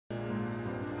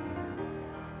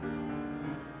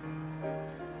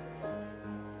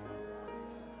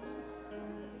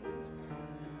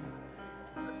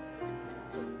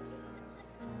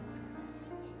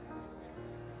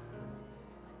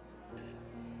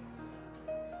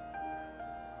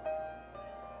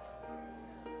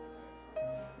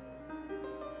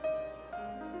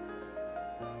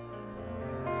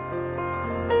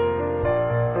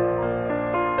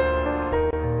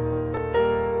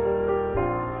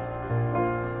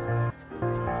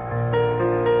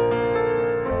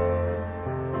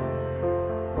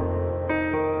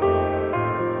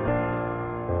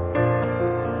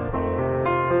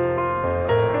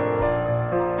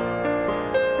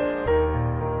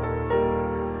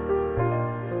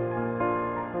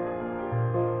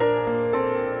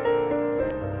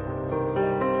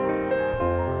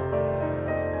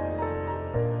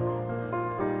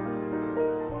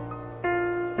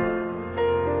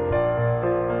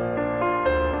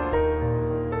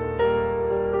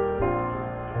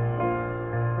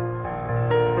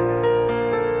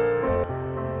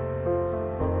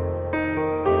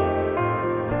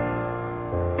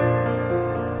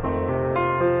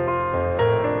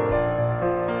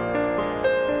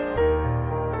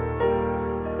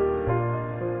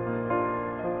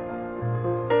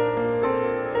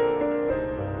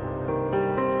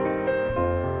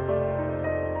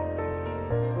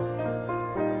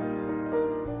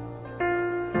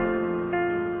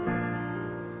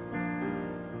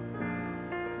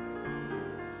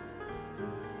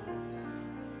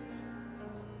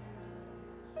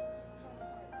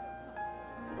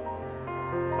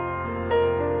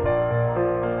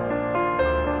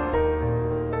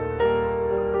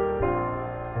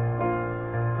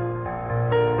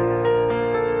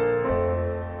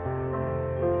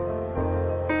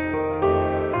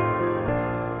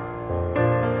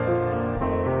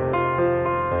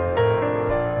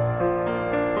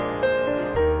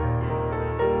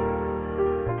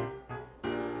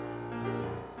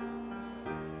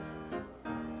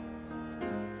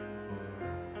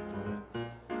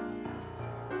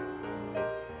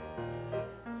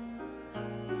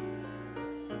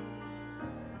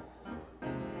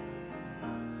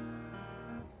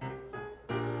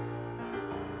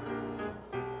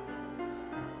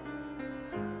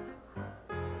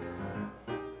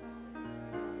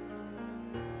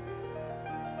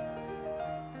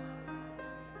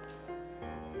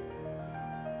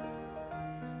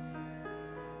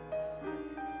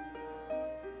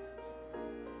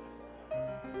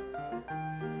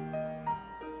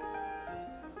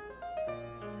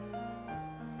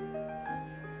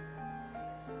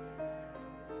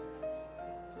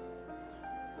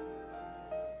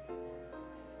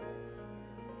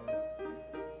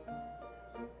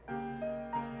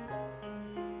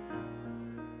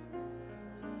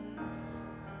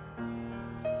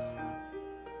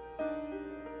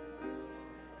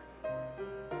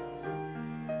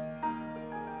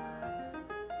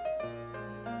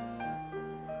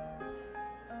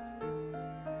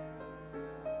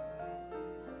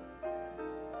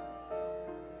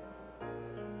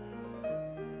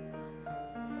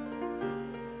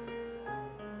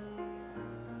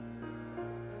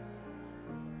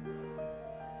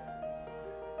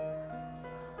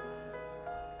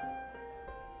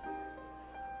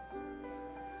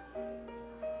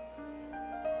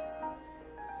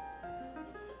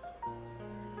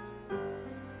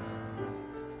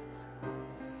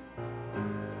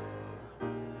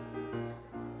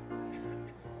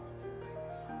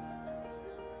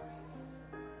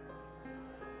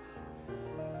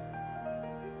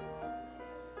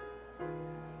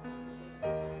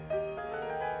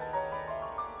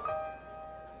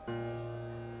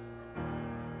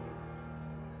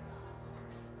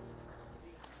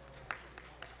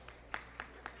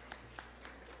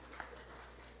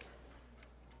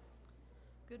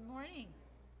Good morning.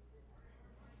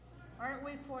 Aren't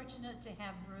we fortunate to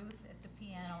have Ruth at the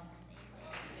piano?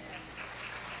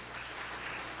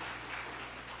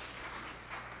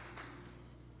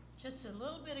 Just a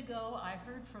little bit ago, I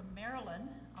heard from Marilyn,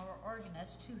 our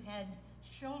organist, who had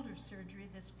shoulder surgery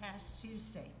this past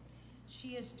Tuesday.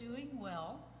 She is doing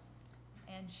well,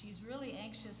 and she's really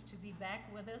anxious to be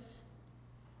back with us.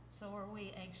 So are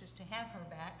we, anxious to have her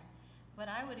back. But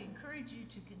I would encourage you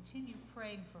to continue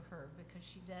praying for her because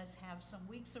she does have some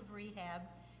weeks of rehab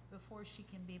before she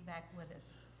can be back with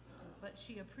us. But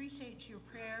she appreciates your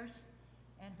prayers,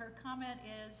 and her comment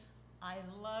is, I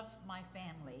love my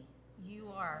family.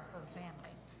 You are her family.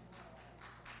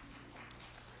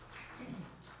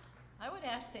 I would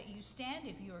ask that you stand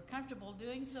if you are comfortable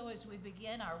doing so as we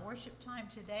begin our worship time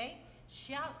today.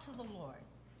 Shout to the Lord.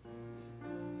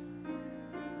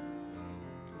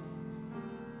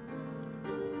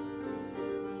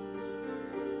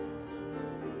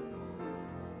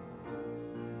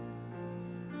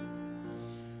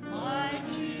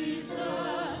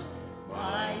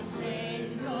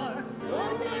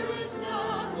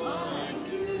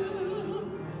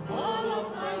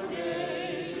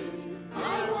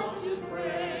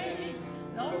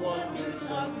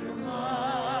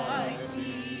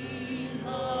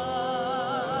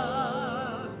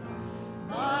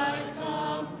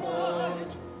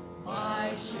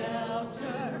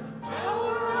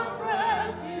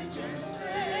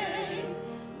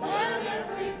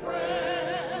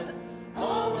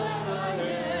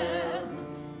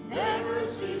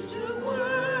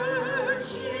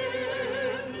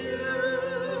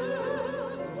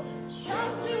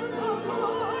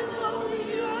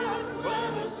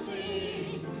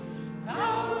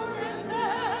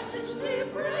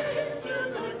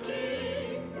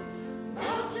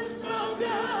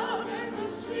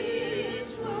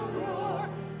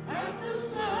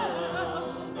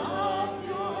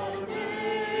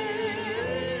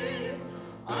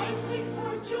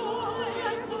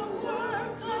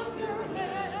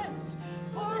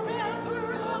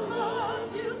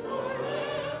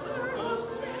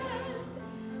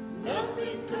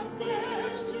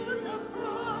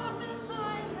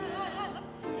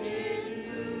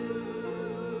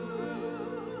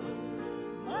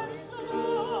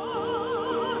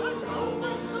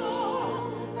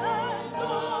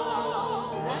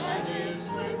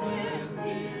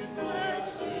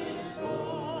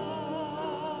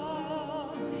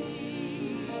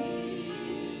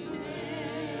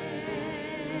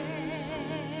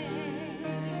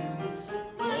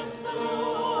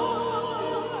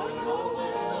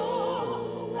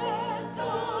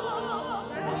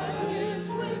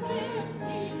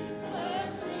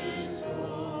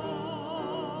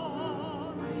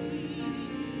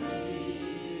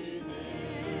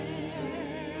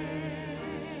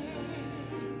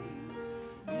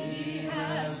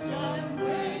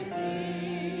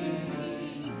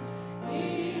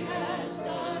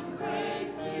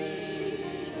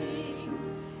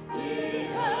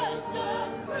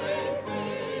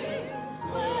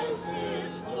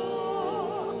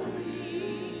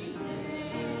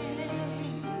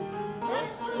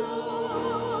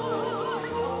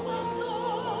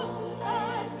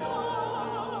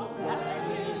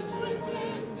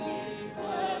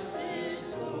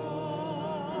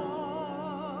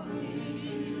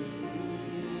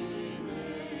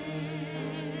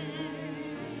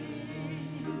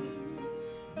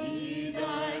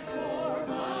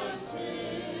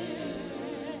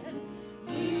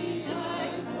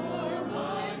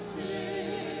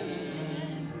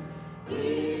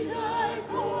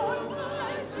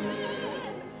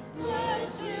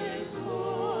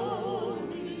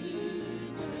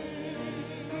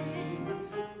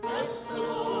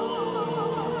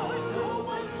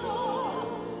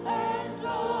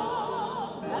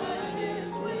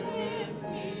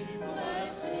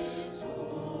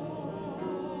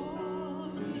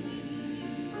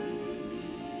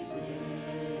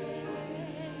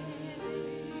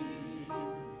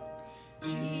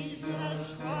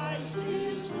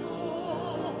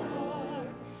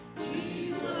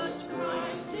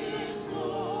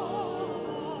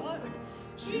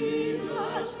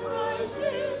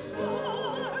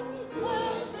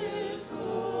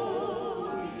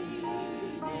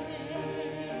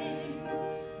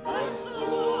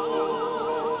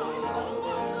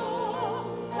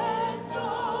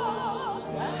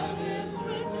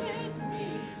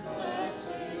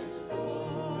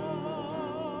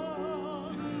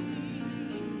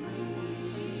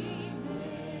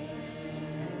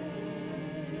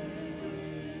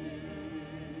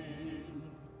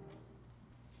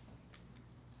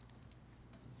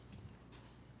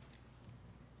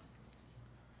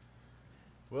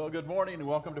 Well, good morning and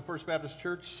welcome to First Baptist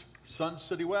Church, Sun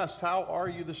City West. How are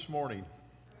you this morning?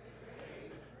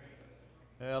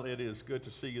 Well, it is good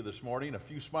to see you this morning. A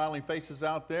few smiling faces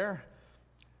out there.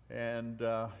 And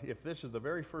if this is the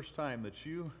very first time that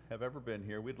you have ever been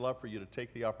here, we'd love for you to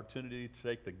take the opportunity to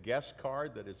take the guest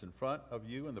card that is in front of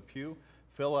you in the pew,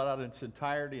 fill it out in its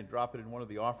entirety, and drop it in one of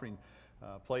the offering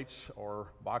plates or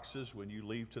boxes when you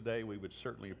leave today. We would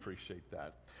certainly appreciate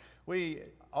that. We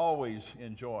always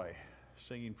enjoy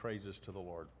singing praises to the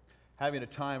Lord, having a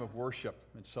time of worship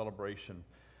and celebration.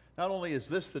 Not only is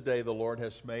this the day the Lord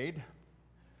has made,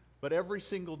 but every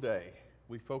single day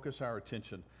we focus our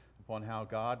attention upon how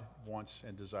God wants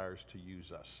and desires to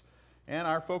use us. And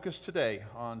our focus today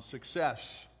on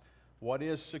success. What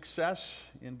is success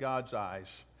in God's eyes?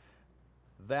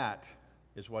 That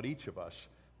is what each of us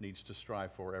needs to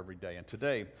strive for every day. And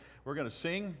today we're going to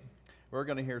sing, we're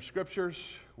going to hear scriptures,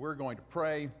 we're going to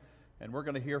pray, and we're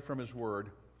going to hear from His Word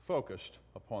focused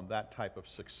upon that type of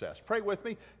success. Pray with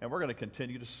me, and we're going to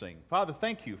continue to sing. Father,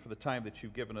 thank you for the time that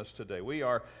you've given us today. We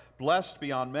are blessed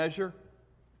beyond measure.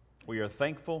 We are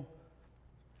thankful.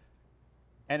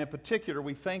 And in particular,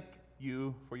 we thank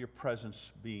you for your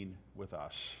presence being with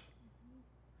us.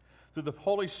 Through the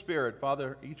Holy Spirit,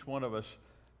 Father, each one of us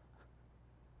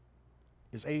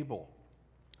is able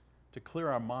to clear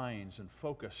our minds and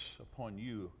focus upon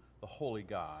you, the Holy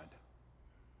God.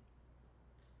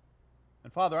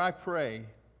 And Father, I pray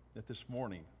that this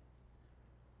morning,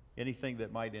 anything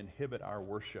that might inhibit our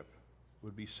worship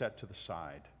would be set to the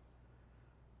side.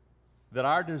 That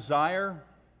our desire,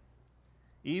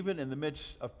 even in the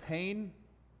midst of pain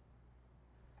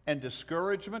and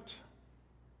discouragement,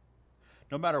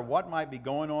 no matter what might be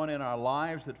going on in our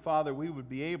lives, that, Father, we would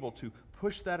be able to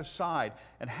push that aside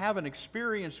and have an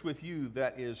experience with you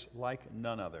that is like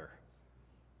none other.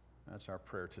 That's our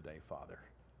prayer today, Father.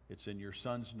 It's in your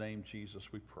Son's name,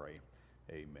 Jesus, we pray.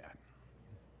 Amen.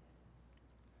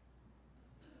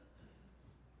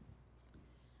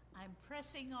 I'm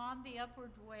pressing on the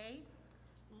upward way.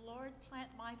 Lord, plant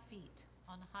my feet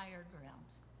on higher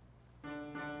ground.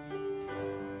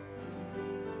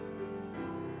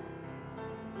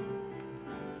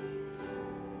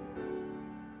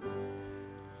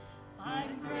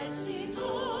 I'm pressing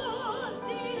on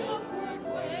the upward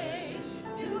way,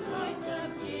 new heights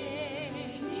I'm gaining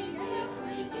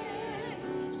every day,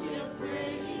 still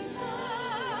praying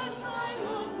as I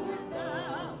onward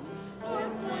bound,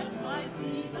 Lord, plant my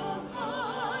feet on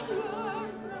higher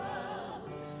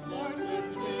ground. Lord,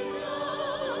 lift me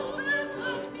up and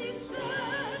let me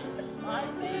stand, my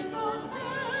faith on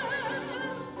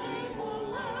heaven's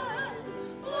tableland,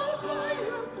 a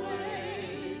higher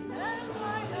plane than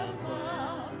I have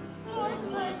found. Lord,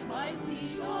 plant my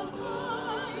feet on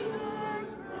higher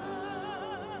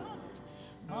ground.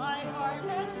 My heart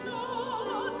has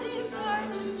no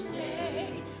desire to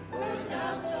stay where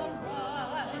doubts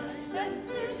arise and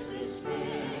fears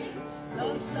dismay.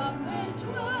 Though some may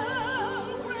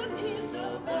dwell where these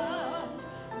abound,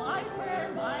 my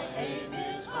prayer, my aim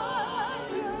is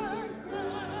higher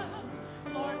ground.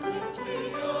 Lord, lift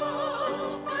me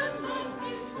up and let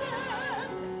me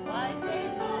stand, my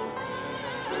faith on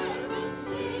heaven's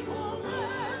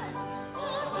tableland, a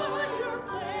higher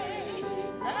plane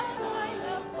than I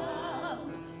have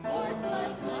found. Lord,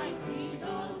 plant my feet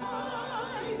on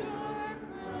higher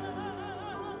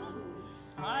ground.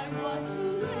 I want to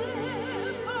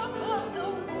live above the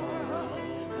world,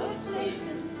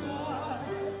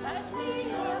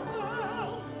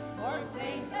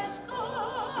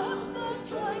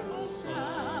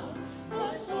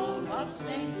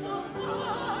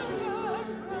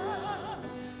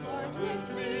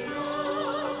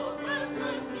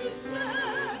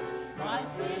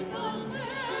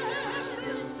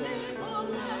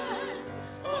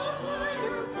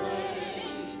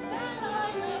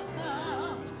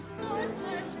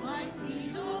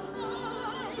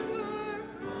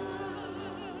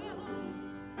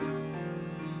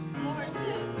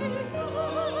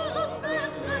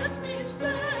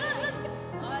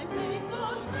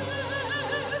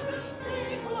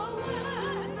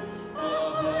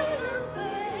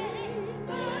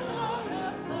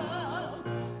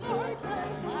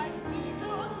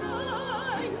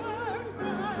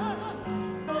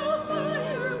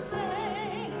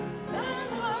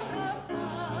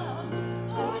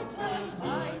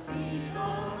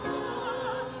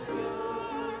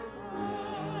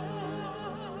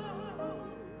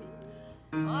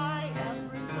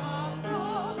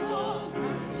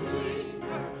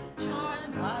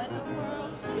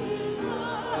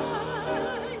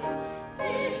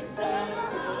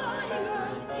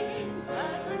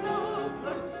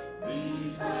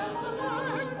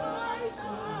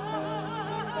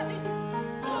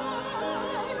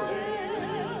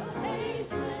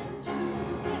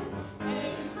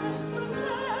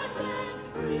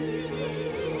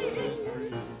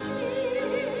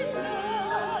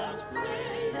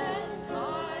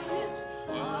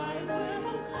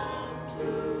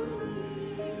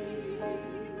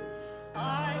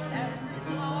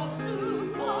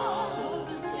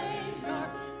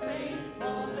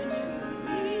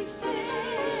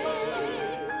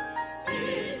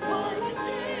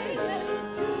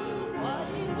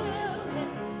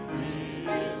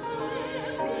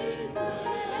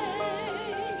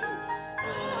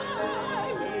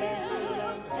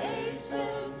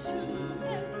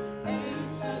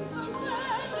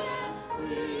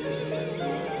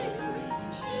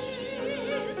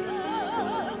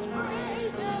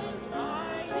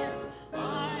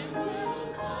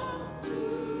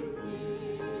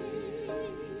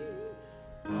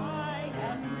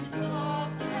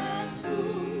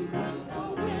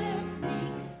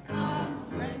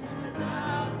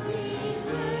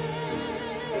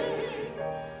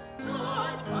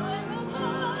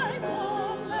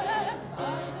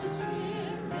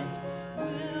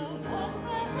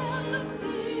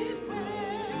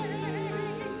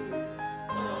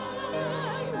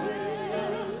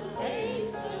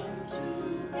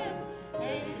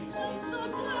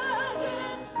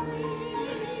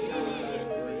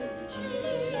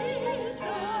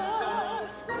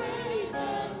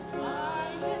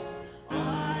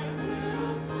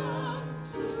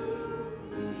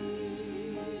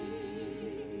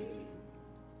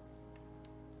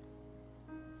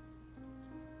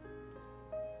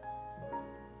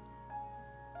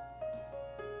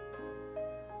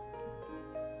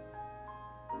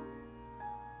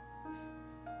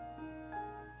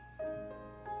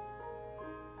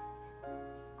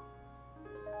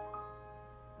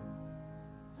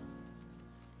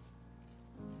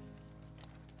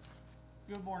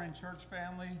 Good morning, church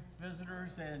family,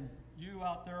 visitors, and you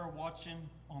out there watching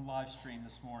on live stream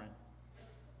this morning.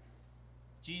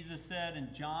 Jesus said in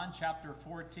John chapter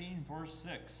 14, verse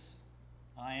 6,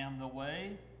 I am the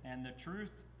way and the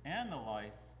truth and the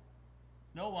life.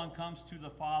 No one comes to the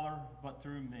Father but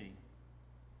through me.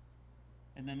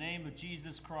 In the name of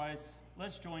Jesus Christ,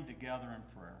 let's join together in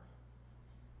prayer.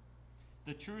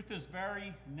 The truth is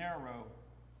very narrow.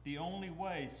 The only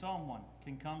way someone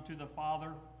can come to the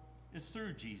Father is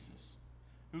through Jesus,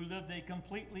 who lived a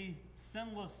completely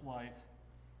sinless life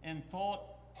in thought,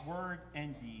 word,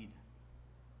 and deed.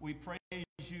 We praise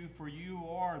you, for you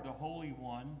are the Holy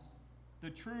One, the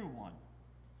true one,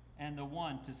 and the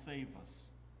one to save us.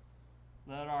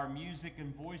 Let our music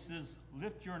and voices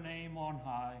lift your name on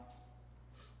high.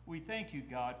 We thank you,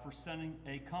 God, for sending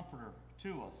a comforter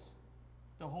to us,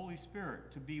 the Holy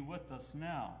Spirit, to be with us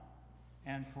now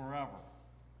and forever.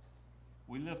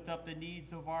 We lift up the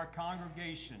needs of our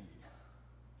congregation,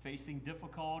 facing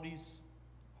difficulties,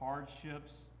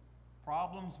 hardships,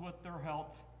 problems with their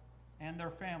health, and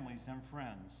their families and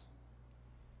friends.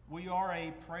 We are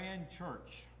a praying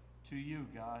church to you,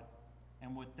 God,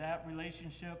 and with that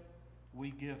relationship,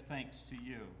 we give thanks to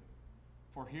you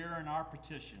for hearing our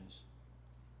petitions.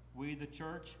 We, the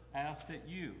church, ask that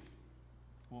you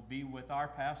will be with our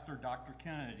pastor, Dr.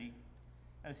 Kennedy,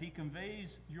 as he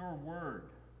conveys your word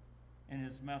in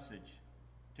his message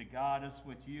to guide us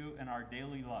with you in our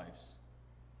daily lives.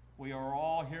 We are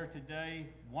all here today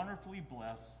wonderfully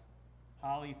blessed,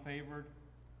 highly favored,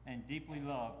 and deeply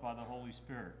loved by the Holy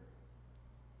Spirit.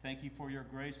 Thank you for your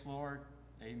grace, Lord.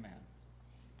 Amen.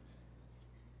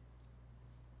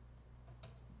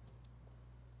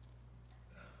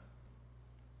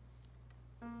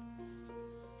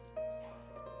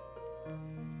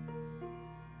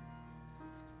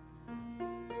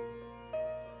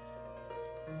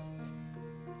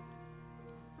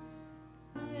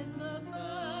 When the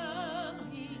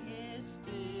valley is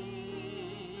deep,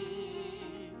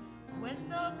 when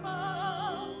the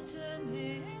mountain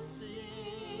is steep,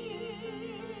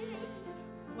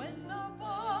 when the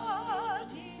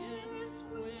body is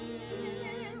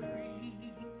weary,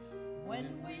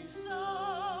 when we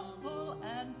stumble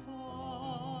and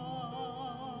fall,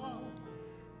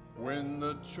 when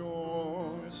the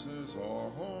choices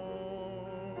are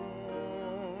hard,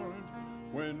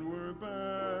 when we're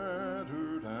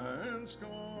battered and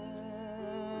scarred,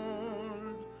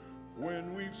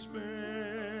 when we've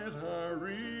spent our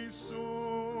resources,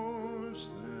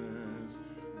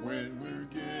 when we've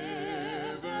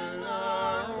given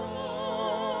our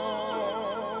all,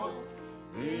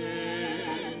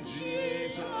 in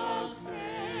Jesus'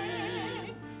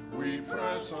 name we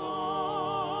press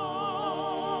on.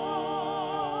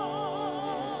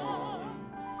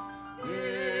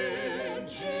 In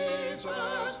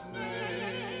Jesus'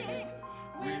 name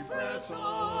we press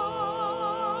on.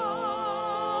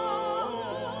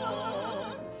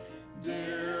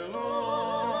 Dear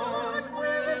Lord,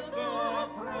 with the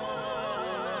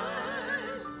prize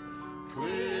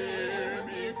clear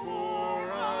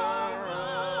before our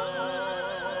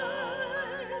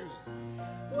eyes,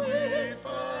 we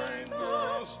find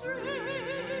the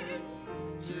strength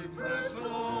to press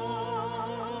on.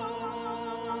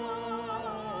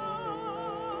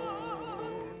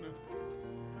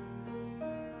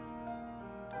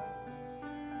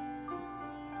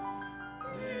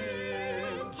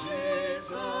 In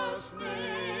Jesus'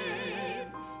 name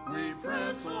we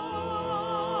press on.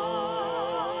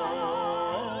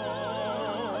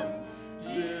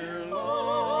 Dear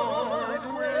Lord,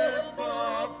 with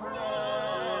the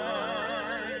prize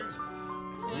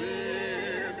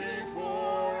clear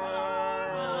before our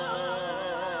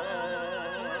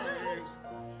eyes,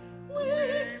 we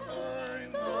find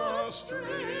the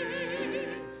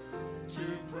strength to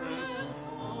press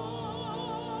on.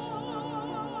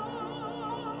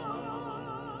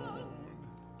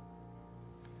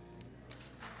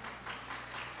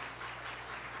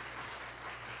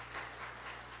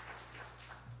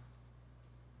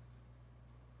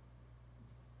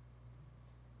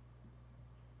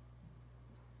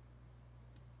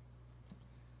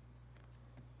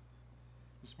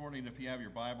 This morning, if you have your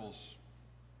Bibles,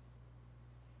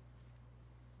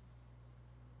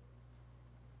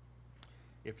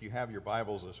 if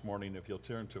you'll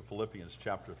turn to Philippians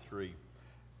chapter 3,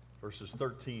 verses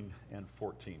 13 and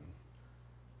 14.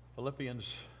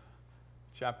 Philippians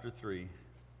chapter 3,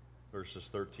 verses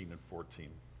 13 and 14.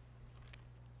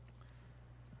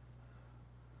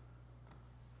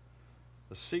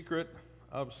 The secret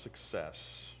of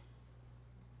success.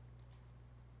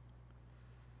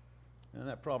 And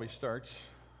that probably starts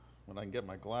when I can get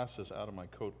my glasses out of my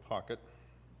coat pocket.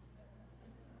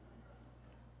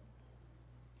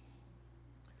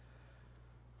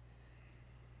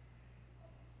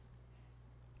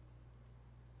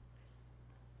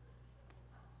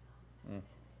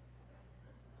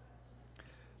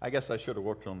 I guess I should have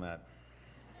worked on that.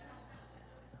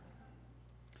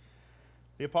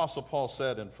 The Apostle Paul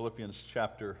said in Philippians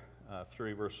chapter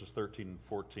 3, verses 13 and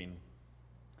 14,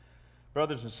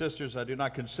 "Brothers and sisters, I do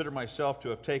not consider myself to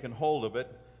have taken hold of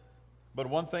it, but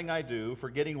one thing I do,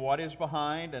 forgetting what is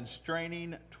behind and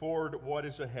straining toward what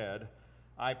is ahead,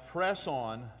 I press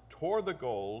on toward the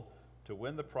goal to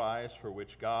win the prize for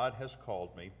which God has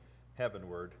called me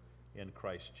heavenward in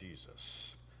Christ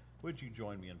Jesus." Would you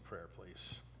join me in prayer,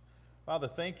 please? Father,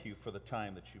 thank you for the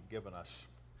time that you've given us.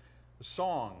 The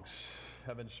songs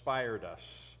have inspired us.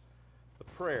 The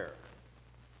prayer,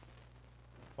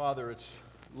 Father, it's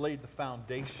laid the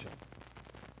foundation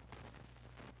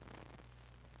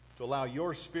to allow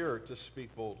your Spirit to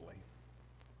speak boldly.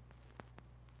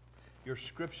 Your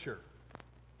Scripture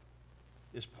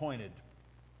is pointed.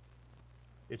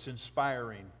 It's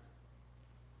inspiring.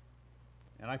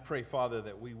 And I pray, Father,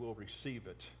 that we will receive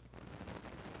it.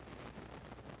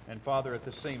 And Father, at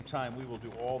the same time, we will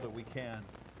do all that we can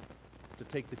to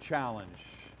take the challenge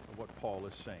of what Paul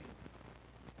is saying.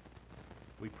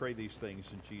 We pray these things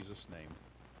in Jesus' name.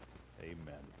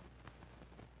 Amen.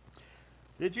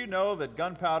 Did you know that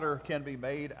gunpowder can be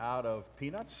made out of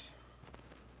peanuts?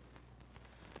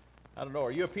 I don't know.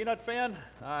 Are you a peanut fan?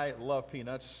 I love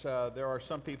peanuts. There are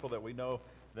some people that we know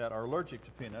that are allergic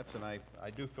to peanuts, and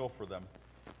I do feel for them.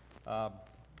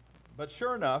 But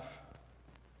sure enough,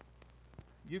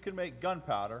 you can make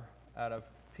gunpowder out of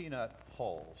peanut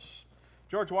hulls.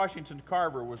 George Washington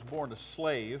Carver was born a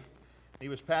slave. He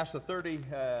was past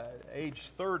the age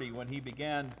 30 when he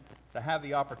began to have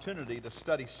the opportunity to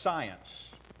study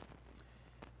science.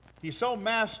 He so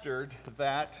mastered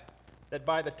that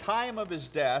by the time of his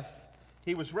death,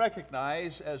 he was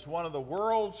recognized as one of the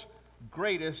world's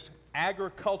greatest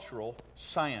agricultural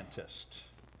scientists.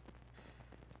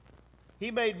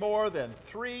 He made more than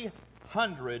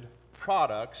 300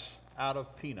 products out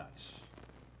of peanuts.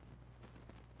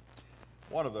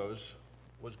 One of those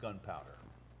was gunpowder.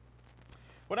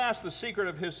 When asked the secret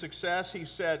of his success, he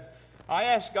said, "I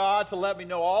asked God to let me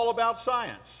know all about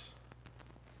science.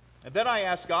 And then I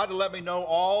asked God to let me know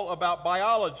all about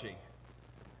biology.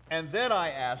 And then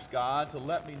I asked God to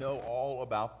let me know all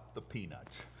about the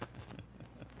peanut."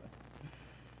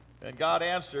 And God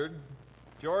answered,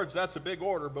 "George, that's a big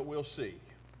order, but we'll see."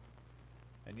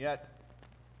 And yet,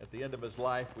 at the end of his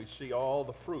life, we see all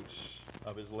the fruits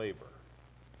of his labor.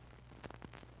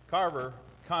 Carver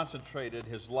concentrated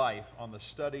his life on the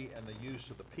study and the use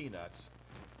of the peanuts.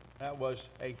 That was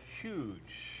a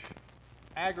huge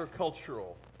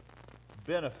agricultural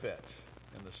benefit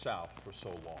in the South for so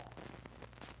long.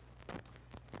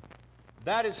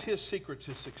 That is his secret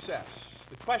to success.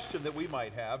 The question that we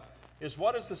might have is,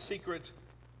 what is the secret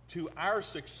to our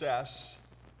success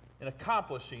in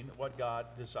accomplishing what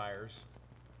God desires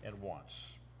and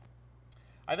wants?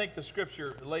 I think the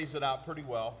Scripture lays it out pretty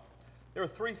well. There are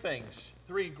three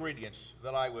ingredients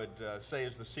that I would say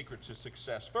is the secret to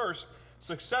success. First,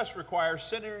 success requires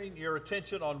centering your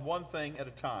attention on one thing at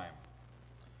a time.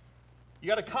 You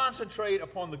got to concentrate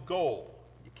upon the goal.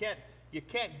 You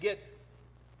can't get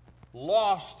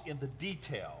lost in the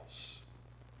details.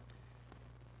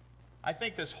 I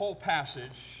think this whole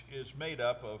passage is made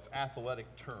up of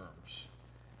athletic terms.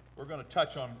 We're going to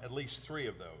touch on at least three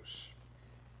of those.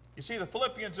 You see, the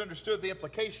Philippians understood the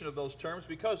implication of those terms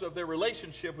because of their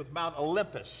relationship with Mount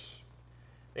Olympus.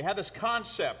 They had this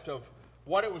concept of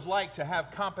what it was like to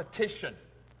have competition,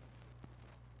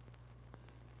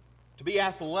 to be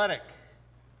athletic.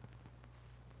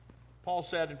 Paul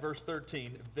said in verse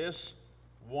 13, "This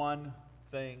one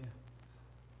thing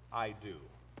I do."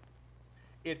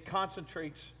 It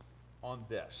concentrates on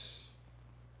this.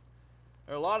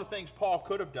 There are a lot of things Paul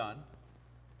could have done.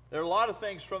 There are a lot of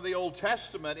things from the Old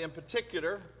Testament in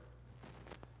particular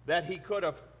that he could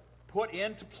have put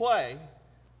into play,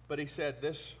 but he said,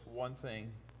 "This one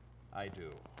thing I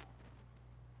do."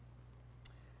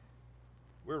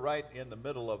 We're right in the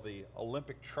middle of the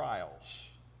Olympic trials.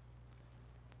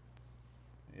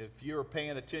 If you're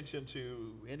paying attention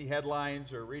to any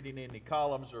headlines or reading any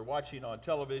columns or watching on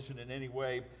television in any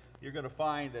way, you're going to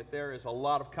find that there is a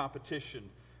lot of competition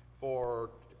for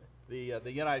the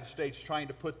United States trying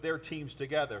to put their teams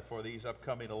together for these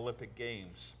upcoming Olympic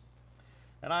Games.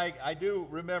 And I do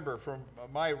remember from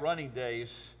my running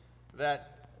days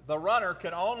that the runner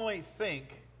can only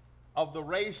think of the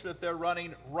race that they're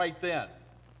running right then.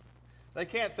 They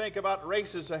can't think about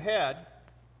races ahead.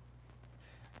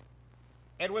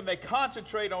 And when they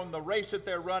concentrate on the race that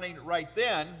they're running right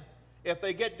then, if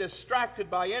they get distracted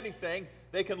by anything,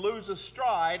 they can lose a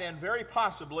stride and very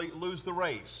possibly lose the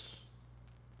race.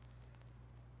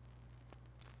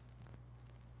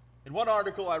 In one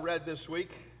article I read this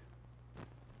week,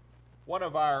 one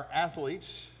of our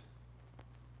athletes,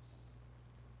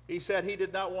 he said he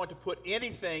did not want to put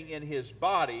anything in his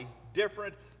body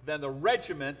different than the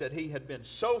regiment that he had been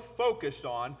so focused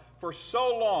on for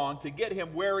so long to get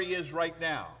him where he is right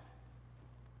now.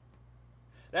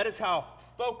 That is how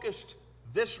focused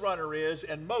this runner is,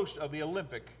 and most of the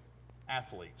Olympic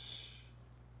athletes.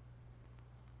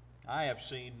 I have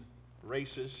seen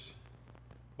races,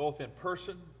 both in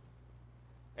person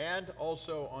and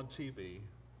also on TV,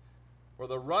 where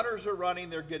the runners are running,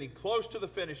 they're getting close to the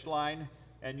finish line,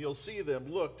 and you'll see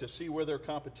them look to see where their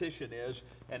competition is,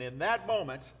 and in that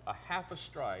moment, a half a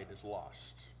stride is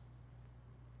lost.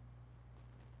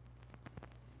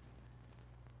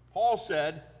 Paul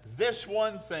said, "This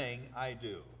one thing I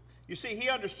do." You see, he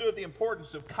understood the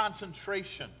importance of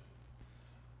concentration.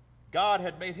 God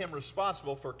had made him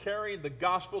responsible for carrying the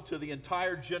gospel to the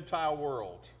entire Gentile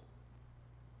world.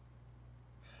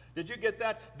 Did you get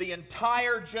that? The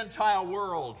entire Gentile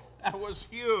world. That was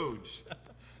huge.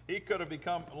 He could have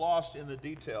become lost in the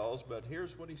details, but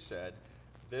here's what he said: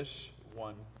 "This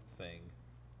one thing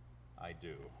I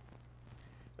do."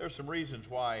 There's some reasons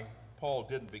why Paul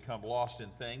didn't become lost in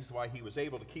things, why he was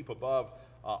able to keep above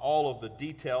all of the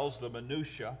details, the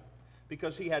minutiae,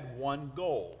 because he had one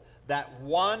goal. That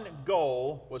one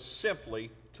goal was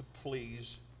simply to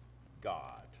please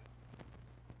God.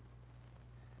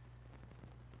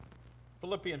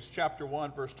 Philippians chapter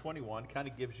 1, verse 21 kind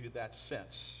of gives you that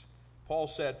sense. Paul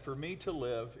said, "For me to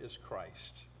live is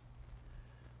Christ."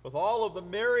 With all of the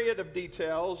myriad of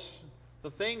details, the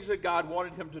things that God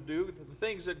wanted him to do, the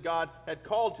things that God had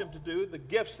called him to do, the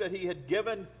gifts that he had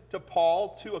given to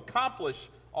Paul to accomplish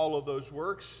all of those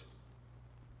works,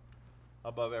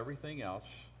 above everything else,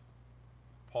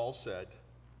 Paul said,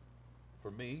 "For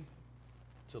me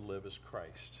to live is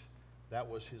Christ." That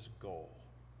was his goal.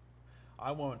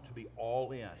 I want to be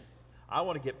all in. I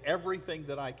want to give everything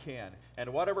that I can.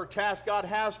 And whatever task God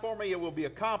has for me, it will be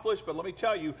accomplished. But let me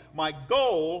tell you, my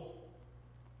goal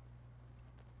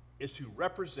is to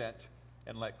represent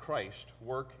and let Christ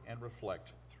work and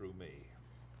reflect through me.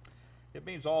 It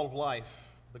means all of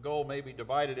life. The goal may be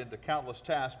divided into countless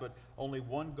tasks, but only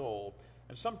one goal.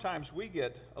 And sometimes we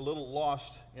get a little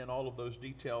lost in all of those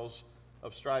details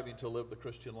of striving to live the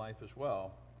Christian life as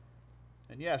well.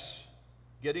 And yes,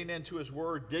 getting into His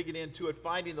Word, digging into it,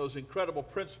 finding those incredible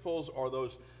principles or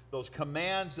those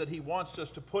commands that He wants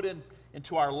us to put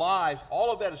into our lives,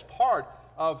 all of that is part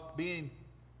of being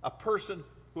a person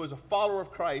who is a follower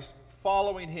of Christ,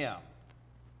 following Him.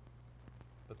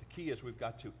 But the key is we've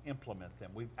got to implement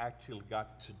them. We've actually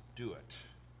got to do it.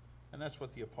 And that's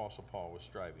what the Apostle Paul was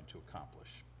striving to accomplish.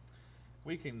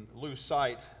 We can lose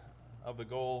sight of the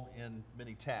goal in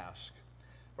many tasks.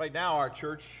 Right now, our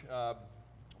church,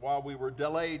 while we were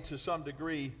delayed to some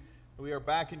degree, we are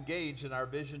back engaged in our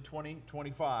Vision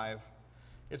 2025.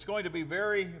 It's going to be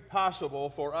very possible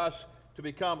for us to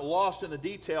become lost in the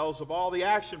details of all the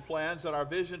action plans that our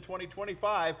Vision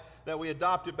 2025 that we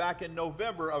adopted back in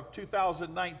November of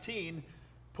 2019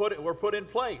 were put in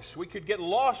place. We could get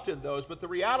lost in those, but the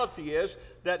reality is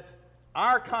that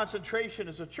our concentration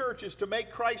as a church is to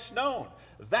make Christ known.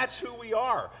 That's who we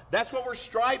are. That's what we're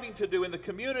striving to do in the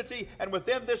community and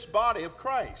within this body of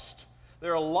Christ.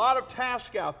 There are a lot of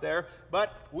tasks out there,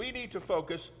 but we need to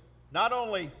focus not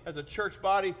only as a church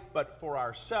body, but for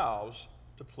ourselves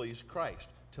to please Christ,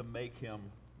 to make Him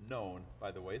known by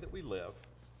the way that we live,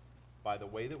 by the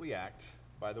way that we act,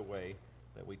 by the way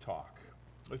that we talk.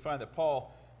 We find that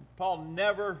Paul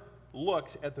never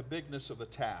looked at the bigness of the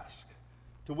task.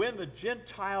 To win the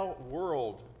Gentile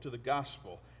world to the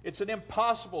gospel, it's an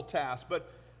impossible task,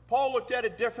 but Paul looked at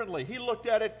it differently. He looked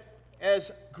at it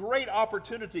as great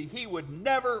opportunity. He would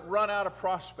never run out of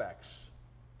prospects.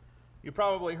 You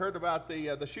probably heard about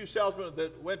the shoe salesman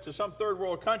that went to some third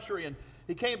world country and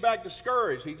he came back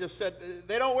discouraged. He just said,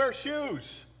 they don't wear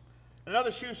shoes.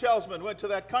 Another shoe salesman went to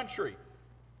that country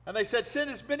and they said,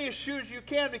 send as many shoes as you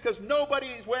can because nobody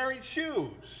is wearing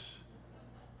shoes.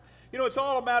 You know, it's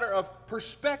all a matter of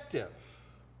perspective.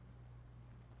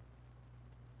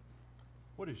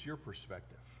 What is your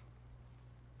perspective?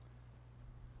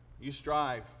 You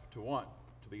strive to want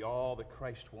to be all that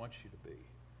Christ wants you to be,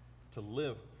 to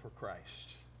live for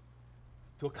Christ,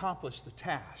 to accomplish the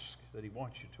task that He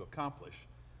wants you to accomplish.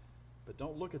 But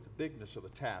don't look at the bigness of the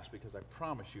task, because I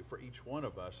promise you, for each one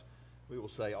of us, we will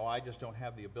say, oh, I just don't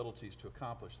have the abilities to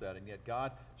accomplish that. And yet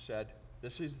God said,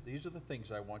 these are the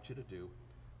things I want you to do.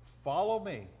 Follow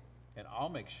me, and I'll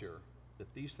make sure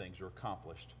that these things are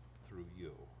accomplished through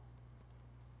you.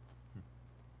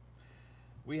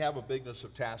 We have a bigness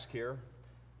of task here.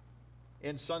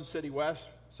 in Sun City West,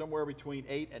 somewhere between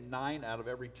 8 and 9 out of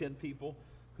every 10 people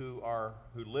who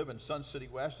live in Sun City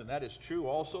West, and that is true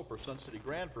also for Sun City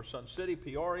Grand, for Sun City,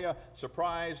 Peoria,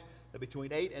 Surprise, that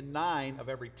between 8 and 9 of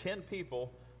every 10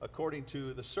 people, according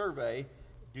to the survey,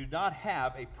 do not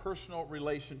have a personal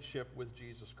relationship with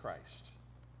Jesus Christ.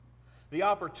 The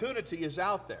opportunity is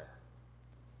out there.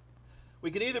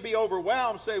 We can either be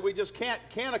overwhelmed, say we just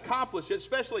can't accomplish it,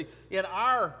 especially in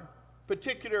our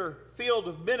particular field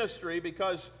of ministry,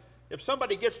 because if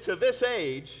somebody gets to this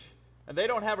age and they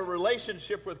don't have a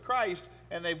relationship with Christ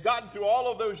and they've gotten through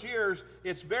all of those years,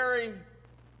 it's very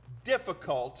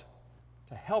difficult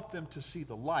to help them to see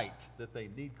the light that they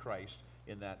need Christ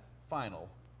in that final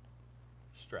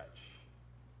stretch.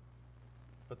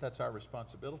 But that's our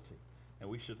responsibility, and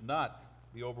we should not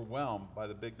be overwhelmed by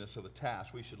the bigness of the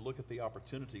task. We should look at the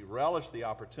opportunity, relish the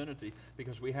opportunity,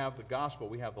 because we have the gospel,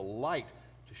 we have the light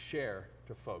to share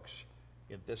to folks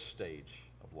in this stage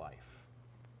of life.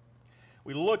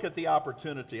 We look at the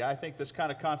opportunity. I think this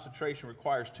kind of concentration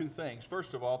requires two things.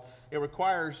 First of all, it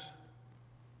requires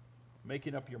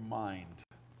making up your mind.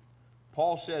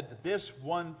 Paul said, "This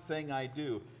one thing I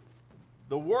do."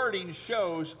 The wording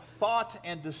shows thought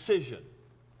and decision.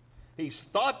 He's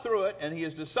thought through it and he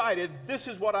has decided, this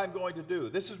is what I'm going to do.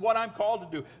 This is what I'm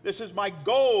called to do. This is my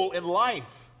goal in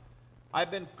life. I've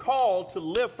been called to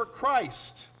live for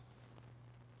Christ.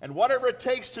 And whatever it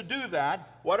takes to do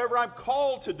that, whatever I'm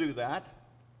called to do that,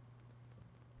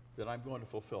 then I'm going to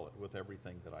fulfill it with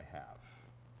everything that I have.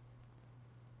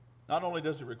 Not only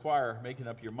does it require making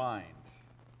up your mind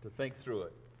to think through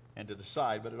it and to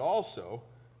decide, but it also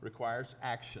requires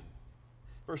action.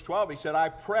 Verse 12, he said, "I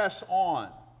press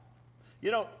on." You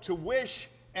know, to wish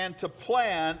and to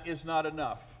plan is not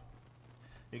enough.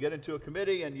 You get into a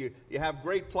committee and you have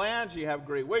great plans, you have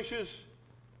great wishes,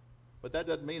 but that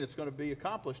doesn't mean it's going to be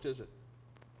accomplished, is it?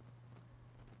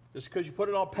 Just because you put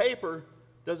it on paper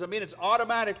doesn't mean it's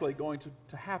automatically going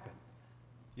to happen.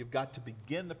 You've got to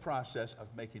begin the process of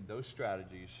making those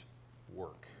strategies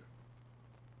work.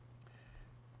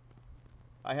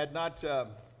 I had not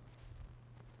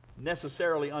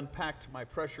necessarily unpacked my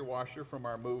pressure washer from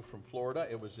our move from Florida.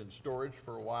 It was in storage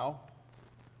for a while.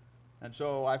 And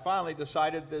so I finally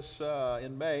decided this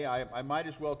in May, I might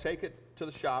as well take it to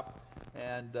the shop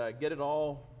and get it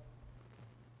all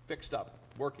fixed up,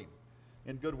 working,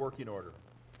 in good working order.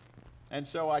 And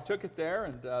so I took it there,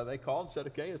 and they called and said,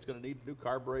 okay, it's going to need a new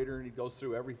carburetor, and he goes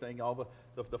through everything. All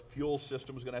the fuel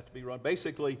system was going to have to be run.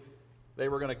 Basically, they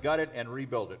were going to gut it and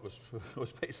rebuild it,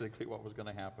 was basically what was going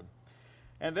to happen.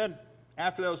 And then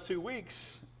after those 2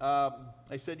 weeks,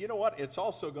 they said, you know what, it's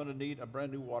also going to need a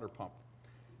brand new water pump.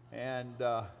 And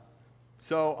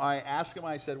so I asked them,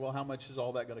 I said, well, how much is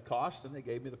all that going to cost? And they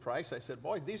gave me the price. I said,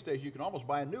 boy, these days you can almost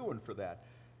buy a new one for that.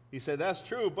 He said, that's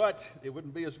true, but it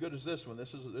wouldn't be as good as this one.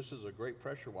 This is a great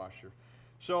pressure washer.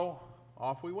 So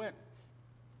off we went.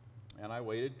 And I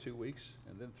waited 2 weeks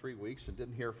and then 3 weeks and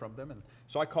didn't hear from them. And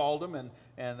so I called them,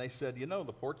 and they said, you know,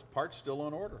 the part's still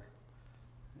on order.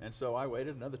 And so I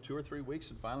waited another 2 or 3 weeks,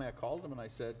 and finally I called them and I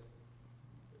said,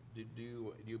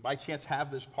 do you by chance have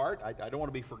this part? I don't want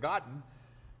to be forgotten.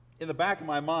 In the back of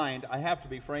my mind, I have to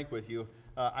be frank with you,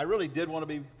 I really did want to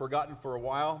be forgotten for a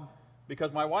while,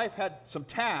 because my wife had some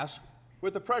tasks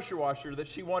with the pressure washer that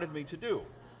she wanted me to do.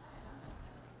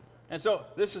 And so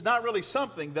this is not really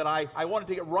something that I wanted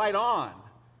to get right on.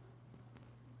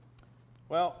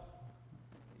 Well,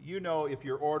 you know, if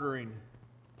you're ordering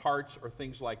parts or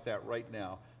things like that right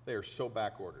now, they are so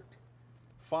back ordered.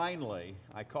 Finally,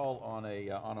 I called on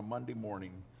a Monday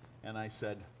morning, and I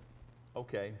said,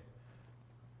 okay,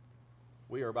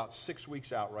 we are about 6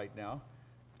 weeks out right now.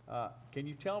 Can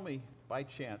you tell me by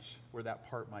chance where that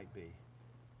part might be?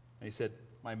 And he said,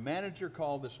 my manager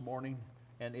called this morning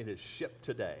and it is shipped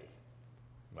today.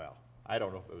 Well, I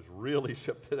don't know if it was really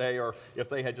shipped today or if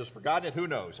they had just forgotten it. Who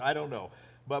knows? I don't know.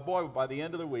 But boy, by the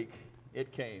end of the week,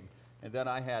 it came. And then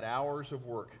I had hours of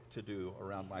work to do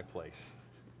around my place.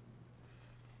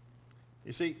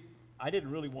 You see, I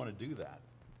didn't really want to do that.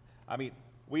 I mean,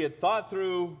 we had thought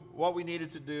through what we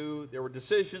needed to do. There were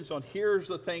decisions on here's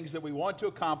the things that we want to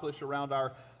accomplish around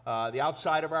the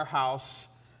outside of our house.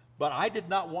 But I did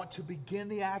not want to begin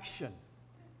the action.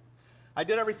 I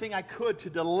did everything I could to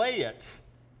delay it.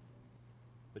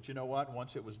 But you know what?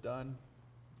 Once it was done,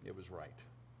 it was right.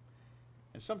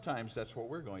 And sometimes that's what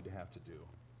we're going to have to do.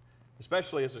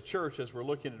 Especially as a church, as we're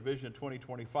looking at Vision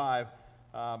 2025,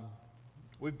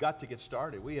 we've got to get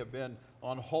started. We have been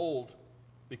on hold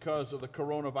because of the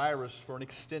coronavirus for an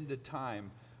extended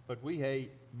time, but we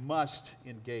must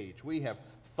engage. We have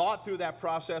thought through that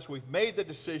process. We've made the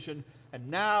decision. And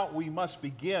now we must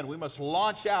begin. We must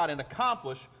launch out and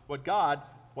accomplish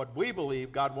what we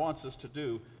believe God wants us to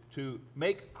do to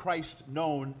make Christ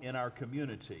known in our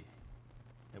community.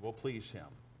 It will please Him.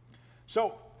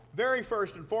 So, very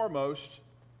first and foremost,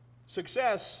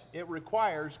 success, it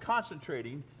requires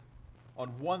concentrating on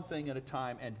one thing at a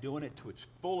time and doing it to its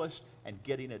fullest and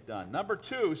getting it done. Number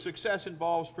two, success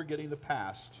involves forgetting the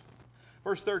past.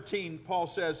 Verse 13, Paul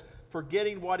says,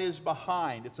 forgetting what is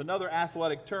behind. It's another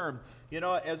athletic term. You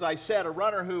know, as I said, a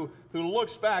runner who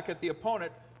looks back at the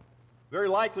opponent very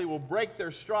likely will break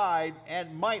their stride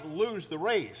and might lose the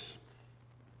race.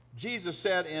 Jesus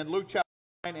said in Luke chapter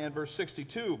 9 and verse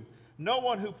 62, no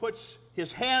one who puts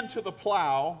his hand to the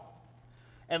plow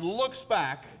and looks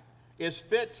back is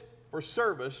fit for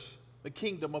service the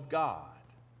kingdom of God.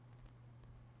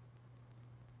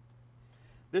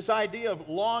 This idea of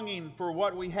longing for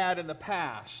what we had in the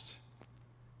past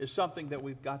is something that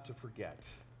we've got to forget.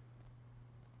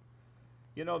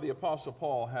 You know, the Apostle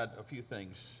Paul had a few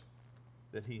things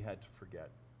that he had to forget.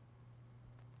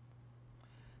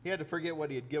 He had to forget what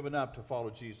he had given up to follow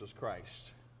Jesus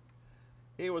Christ.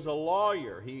 He was a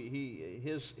lawyer.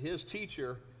 His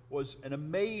teacher was an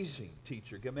amazing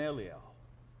teacher, Gamaliel.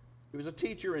 He was a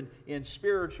teacher in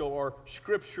spiritual or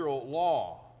scriptural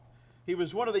law. He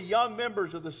was one of the young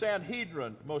members of the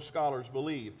Sanhedrin, most scholars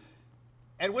believe.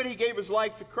 And when he gave his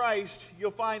life to Christ,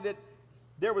 you'll find that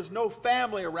there was no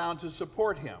family around to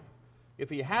support him. If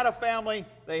he had a family,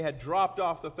 they had dropped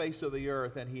off the face of the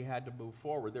earth and he had to move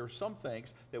forward. There were some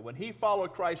things that when he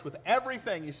followed Christ with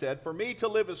everything, he said, for me to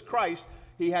live as Christ,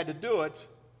 he had to do it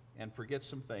and forget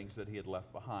some things that he had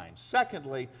left behind.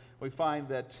 Secondly, we find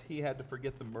that he had to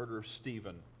forget the murder of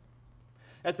Stephen.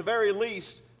 At the very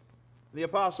least, the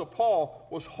Apostle Paul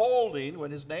was holding,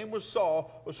 when his name was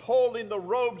Saul, was holding the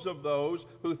robes of those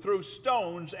who threw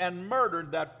stones and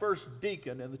murdered that first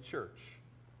deacon in the church.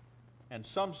 And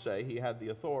some say he had the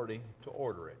authority to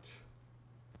order it.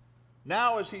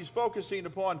 Now, as he's focusing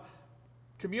upon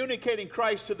communicating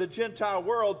Christ to the Gentile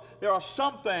world, there are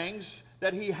some things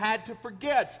that he had to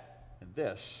forget. And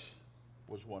this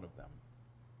was one of them.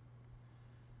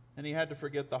 And he had to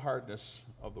forget the hardness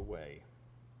of the way.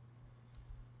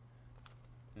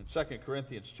 In 2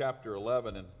 Corinthians chapter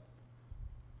 11 and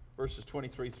verses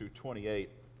 23 through 28,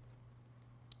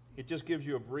 it just gives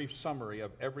you a brief summary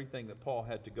of everything that Paul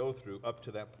had to go through up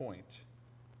to that point.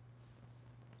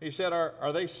 He said,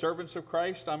 are they servants of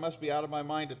Christ? I must be out of my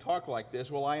mind to talk like this.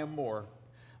 Well, I am more.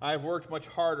 I have worked much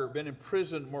harder, been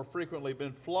imprisoned more frequently,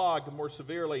 been flogged more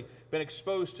severely, been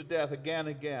exposed to death again and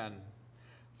again.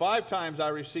 5 times I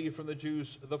received from the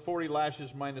Jews the 40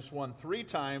 lashes minus 1. 3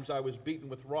 times I was beaten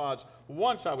with rods.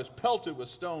 Once I was pelted with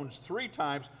stones. 3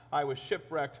 times I was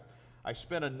shipwrecked. I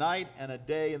spent a night and a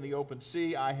day in the open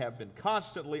sea. I have been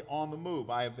constantly on the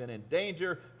move. I have been in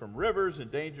danger from rivers, in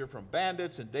danger from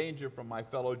bandits, in danger from my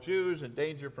fellow Jews, in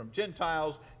danger from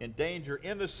Gentiles, in danger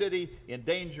in the city, in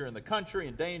danger in the country,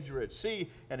 in danger at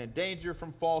sea, and in danger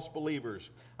from false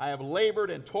believers. I have labored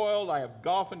and toiled. I have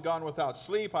often gone without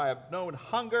sleep. I have known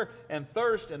hunger and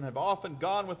thirst and have often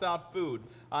gone without food.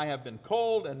 I have been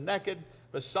cold and naked.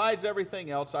 Besides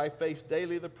everything else, I face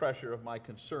daily the pressure of my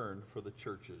concern for the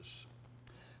churches.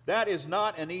 That is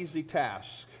not an easy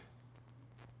task.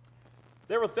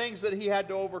 There were things that he had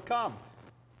to overcome.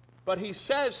 But he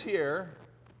says here,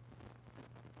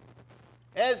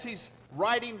 as he's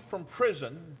writing from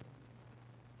prison,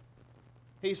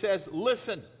 he says,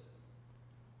 listen,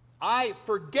 I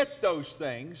forget those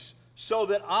things so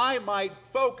that I might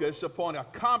focus upon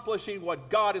accomplishing what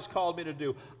God has called me to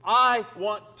do. I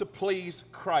want to please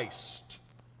Christ,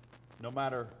 no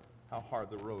matter how hard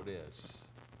the road is.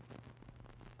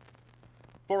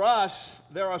 For us,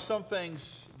 there are some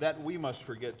things that we must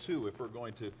forget too if we're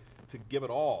going to give it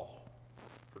all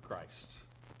for Christ.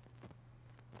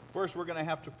 First, we're going to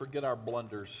have to forget our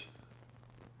blunders.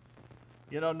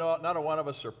 You know, none of one of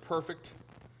us are perfect.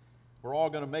 We're all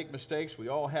going to make mistakes. We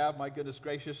all have, my goodness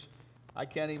gracious. I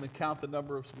can't even count the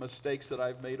number of mistakes that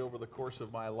I've made over the course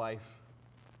of my life.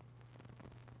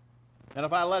 And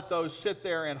if I let those sit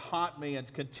there and haunt me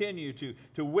and continue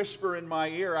to whisper in my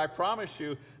ear, I promise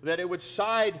you that it would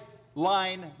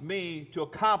sideline me to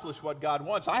accomplish what God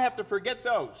wants. I have to forget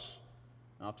those.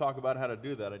 And I'll talk about how to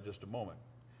do that in just a moment.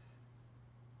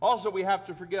 Also, we have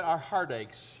to forget our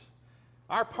heartaches.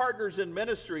 Our partners in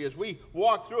ministry, as we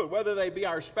walk through it, whether they be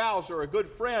our spouse or a good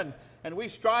friend, and we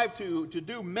strive to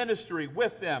do ministry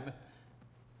with them,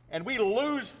 and we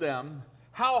lose them,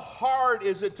 how hard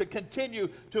is it to continue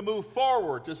to move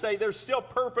forward, to say there's still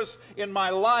purpose in my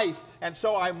life, and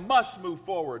so I must move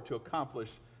forward to accomplish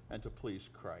and to please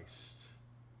Christ.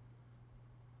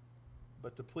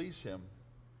 But to please Him,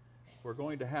 we're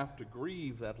going to have to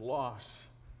grieve that loss,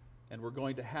 and we're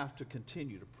going to have to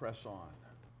continue to press on.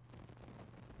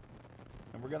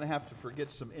 And we're going to have to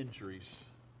forget some injuries.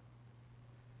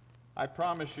 I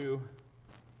promise you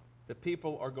that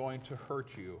people are going to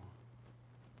hurt you.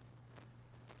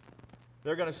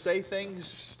 They're going to say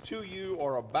things to you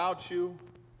or about you.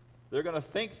 They're going to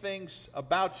think things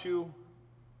about you.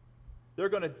 They're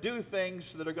going to do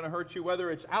things that are going to hurt you, whether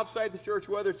it's outside the church,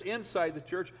 whether it's inside the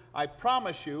church. I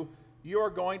promise you, you're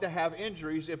going to have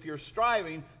injuries if you're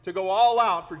striving to go all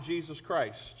out for Jesus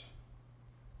Christ.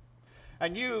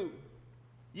 And you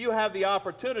have the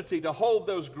opportunity to hold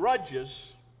those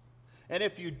grudges. And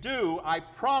if you do, I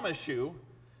promise you,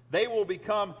 they will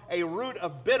become a root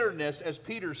of bitterness, as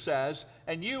Peter says,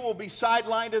 and you will be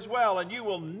sidelined as well, and you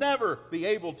will never be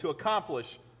able to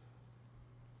accomplish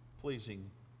pleasing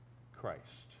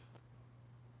Christ.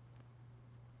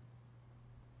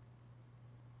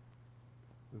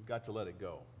 We've got to let it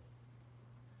go.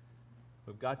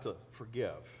 We've got to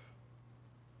forgive,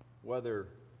 whether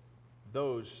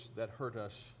those that hurt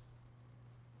us,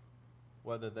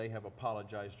 whether they have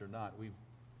apologized or not. We've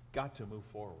got to move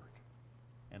forward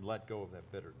and let go of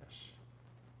that bitterness.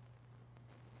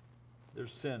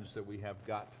 There's sins that we have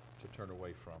got to turn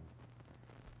away from.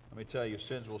 Let me tell you,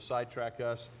 sins will sidetrack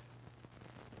us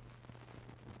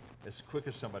as quick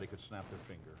as somebody could snap their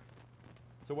finger.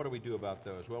 So what do we do about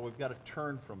those? Well, we've got to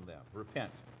turn from them,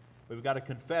 repent. We've got to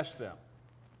confess them.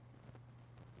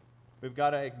 We've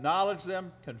got to acknowledge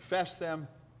them, confess them,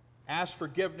 ask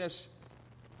forgiveness.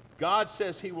 God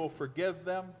says He will forgive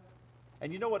them.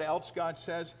 And you know what else God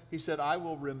says? He said, I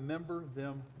will remember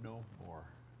them no more.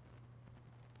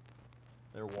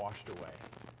 They're washed away.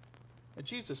 And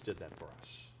Jesus did that for us.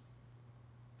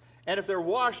 And if they're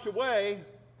washed away,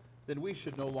 then we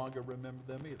should no longer remember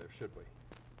them either, should we?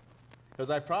 Because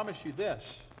I promise you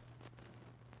this,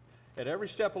 at every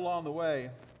step along the way,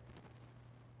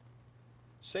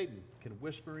 Satan can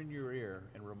whisper in your ear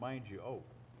and remind you, oh,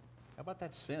 how about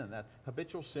that sin, that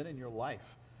habitual sin in your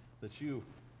life that you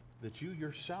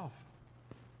yourself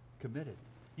committed?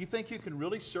 You think you can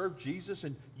really serve Jesus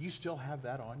and you still have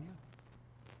that on you?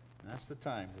 And that's the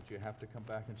time that you have to come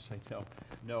back and say,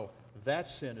 no, that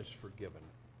sin is forgiven.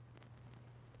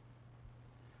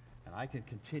 And I can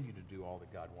continue to do all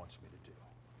that God wants me to do.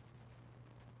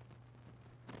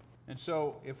 And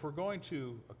so, if we're going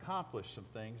to accomplish some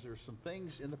things, there's some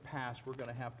things in the past we're going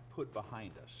to have to put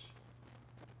behind us.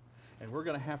 And we're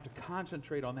going to have to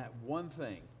concentrate on that one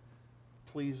thing,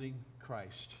 pleasing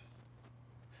Christ.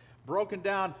 Broken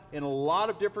down in a lot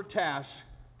of different tasks,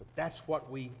 but that's what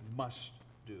we must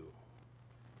do.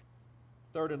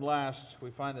 Third and last,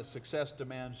 we find that success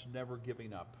demands never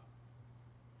giving up.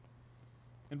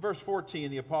 In verse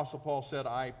 14, the Apostle Paul said,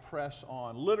 I press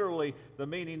on. Literally, the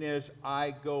meaning is,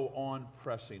 I go on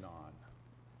pressing on.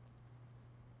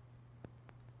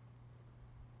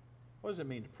 What does it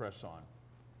mean to press on?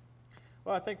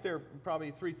 Well, I think there are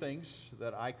probably three things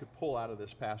that I could pull out of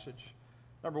this passage.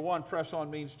 Number one, press on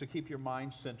means to keep your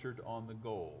mind centered on the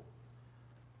goal.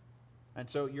 And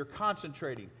so you're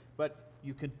concentrating, but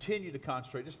you continue to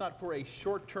concentrate. It's not for a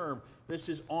short term. This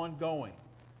is ongoing.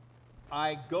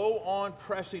 I go on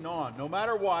pressing on. No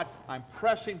matter what, I'm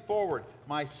pressing forward.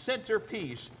 My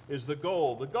centerpiece is the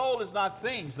goal. The goal is not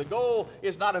things. The goal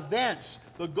is not events.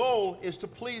 The goal is to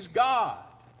please God.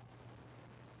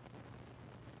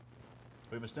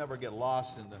 We must never get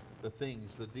lost in the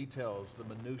things, the details, the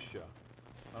minutia.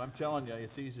 And I'm telling you,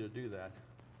 it's easy to do that.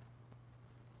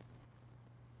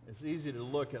 It's easy to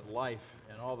look at life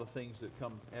and all the things that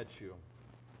come at you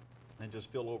and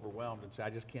just feel overwhelmed and say, I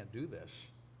just can't do this.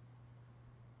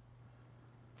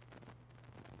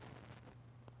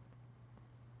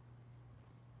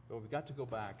 But we've got to go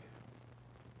back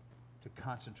to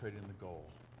concentrating on the goal,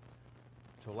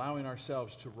 to allowing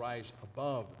ourselves to rise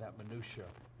above that minutia,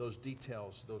 those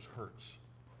details, those hurts,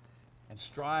 and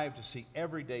strive to see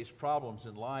everyday's problems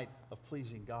in light of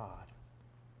pleasing God.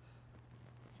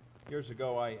 Years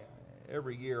ago,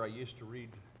 every year I used to read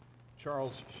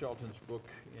Charles Shelton's book,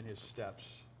 In His Steps.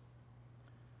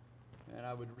 And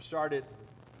I would start it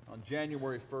on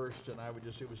January 1st, and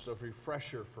it was a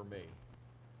refresher for me.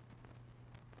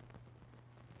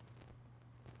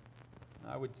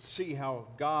 I would see how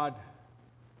God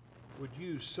would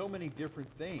use so many different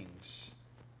things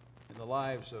in the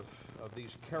lives of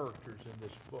these characters in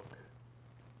this book.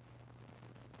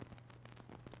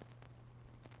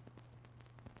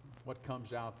 What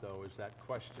comes out, though, is that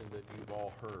question that you've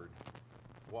all heard.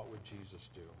 What would Jesus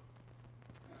do?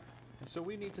 And so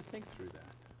we need to think through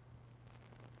that.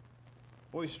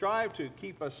 When we strive to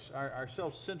keep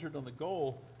ourselves centered on the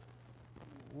goal,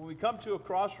 when we come to a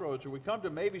crossroads, or we come to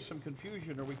maybe some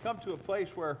confusion, or we come to a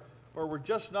place where we're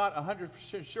just not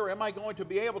 100% sure, am I going to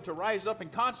be able to rise up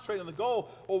and concentrate on the goal?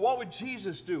 Or what would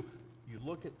Jesus do? You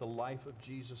look at the life of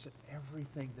Jesus and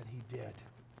everything that he did.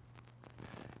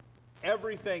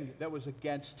 Everything that was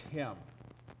against him.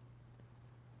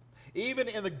 Even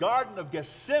in the Garden of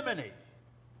Gethsemane.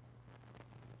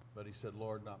 But he said,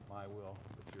 Lord, not my will,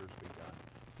 but yours be done.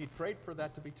 He prayed for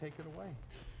that to be taken away.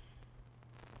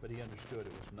 But he understood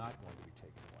it was not going to be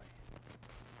taken away.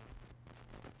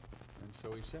 And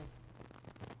so he said,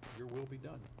 your will be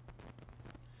done.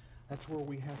 That's where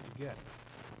we have to get.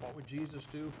 What would Jesus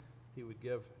do? He would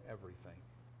give everything.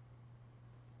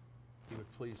 He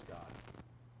would please God,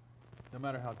 no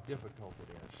matter how difficult it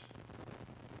is.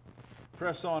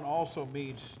 Press on also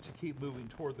means to keep moving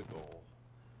toward the goal.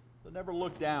 But never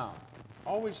look down.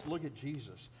 Always look at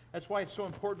Jesus. That's why it's so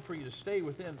important for you to stay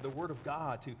within the Word of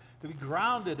God, to be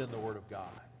grounded in the Word of God.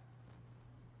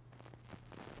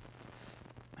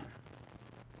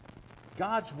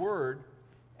 God's Word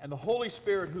and the Holy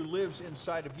Spirit who lives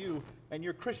inside of you and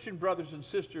your Christian brothers and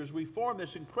sisters, we form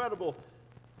this incredible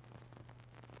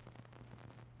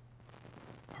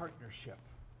partnership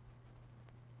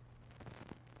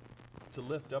to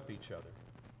lift up each other,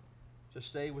 to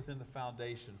stay within the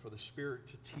foundation, for the Spirit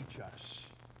to teach us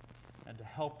and to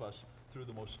help us through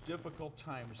the most difficult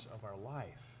times of our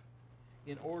life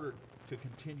in order to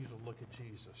continue to look at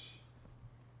Jesus.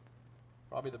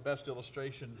 Probably the best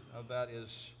illustration of that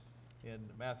is in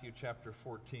Matthew chapter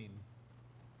 14,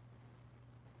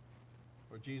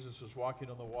 where Jesus was walking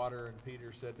on the water and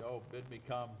Peter said, oh, bid me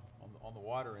come on the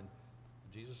water. And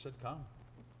Jesus said, come.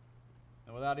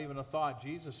 And without even a thought,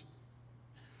 Jesus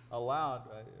allowed,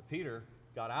 Peter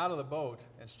got out of the boat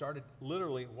and started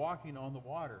literally walking on the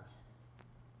water.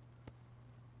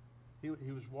 He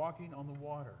was walking on the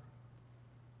water.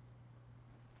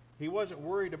 He wasn't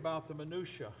worried about the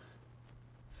minutia.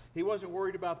 He wasn't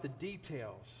worried about the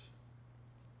details.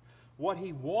 What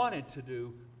he wanted to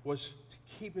do was to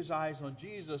keep his eyes on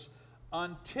Jesus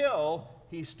until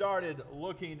he started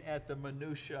looking at the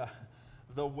minutia,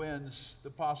 the winds, the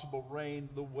possible rain,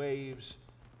 the waves,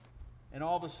 and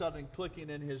all of a sudden clicking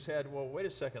in his head, well, wait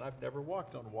a second, I've never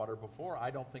walked on water before.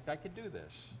 I don't think I can do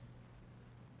this.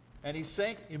 And he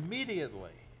sank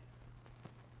immediately.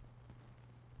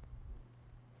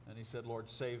 And he said, Lord,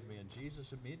 save me. And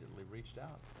Jesus immediately reached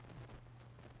out.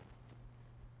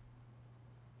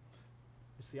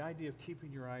 It's the idea of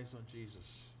keeping your eyes on Jesus.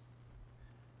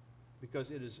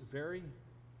 Because it is very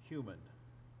human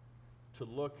to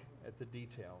look at the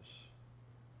details.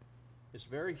 It's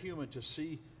very human to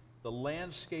see the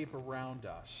landscape around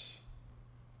us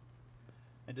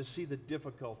and to see the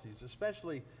difficulties,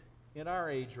 especially in our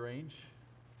age range.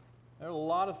 There are a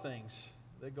lot of things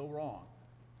that go wrong.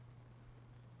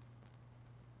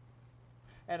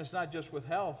 And it's not just with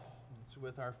health, it's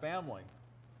with our family,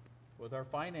 with our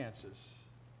finances,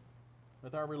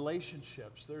 with our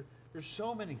relationships. There's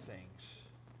so many things.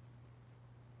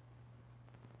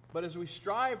 But as we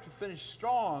strive to finish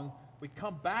strong, we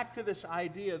come back to this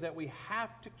idea that we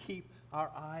have to keep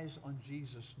our eyes on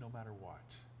Jesus no matter what.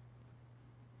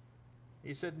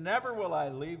 He said, never will I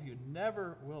leave you,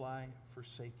 never will I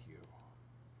forsake you.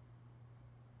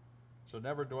 So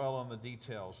never dwell on the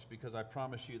details, because I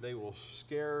promise you they will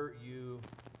scare you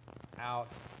out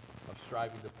of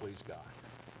striving to please God.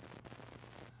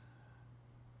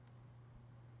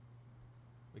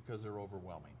 Because they're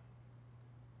overwhelming.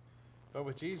 But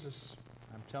with Jesus,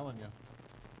 I'm telling you,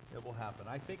 it will happen.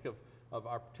 I think of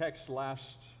our text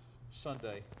last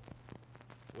Sunday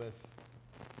with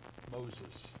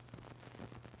Moses.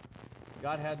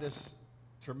 God had this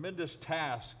tremendous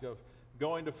task of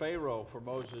going to Pharaoh for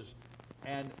Moses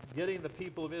and getting the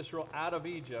people of Israel out of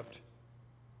Egypt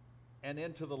and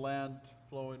into the land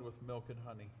flowing with milk and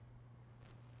honey.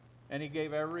 And he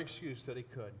gave every excuse that he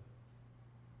could.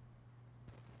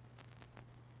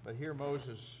 But here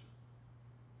Moses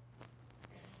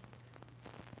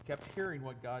kept hearing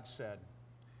what God said.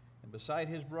 And beside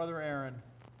his brother Aaron,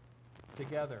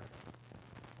 together,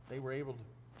 they were able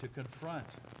to confront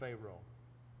Pharaoh.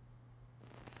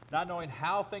 Not knowing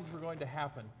how things were going to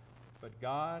happen, but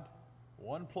God,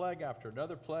 one plague after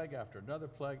another plague after another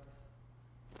plague,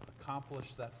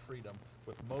 accomplished that freedom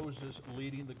with Moses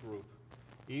leading the group,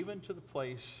 even to the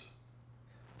place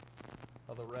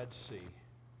of the Red Sea.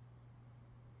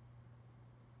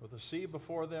 With the sea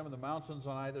before them and the mountains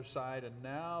on either side, and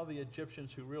now the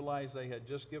Egyptians, who realized they had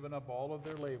just given up all of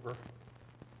their labor,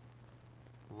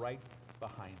 right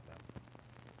behind them.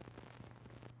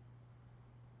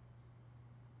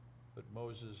 But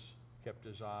Moses kept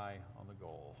his eye on the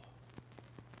goal.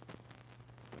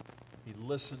 He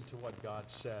listened to what God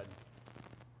said,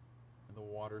 and the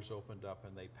waters opened up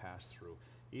and they passed through.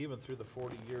 Even through the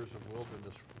 40 years of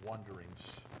wilderness wanderings,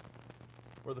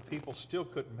 where the people still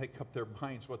couldn't make up their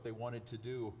minds what they wanted to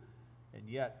do, and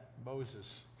yet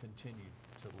Moses continued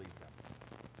to lead them.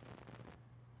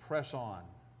 Press on.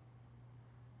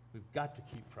 We've got to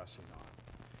keep pressing on.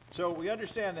 So we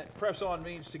understand that press on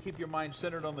means to keep your mind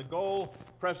centered on the goal.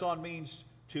 Press on means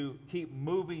to keep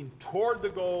moving toward the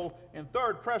goal. And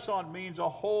third, press on means a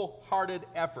wholehearted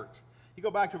effort. You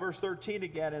go back to verse 13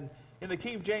 again, and in the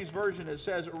King James Version it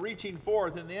says reaching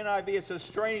forth. In the NIV it says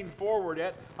straining forward,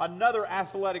 yet another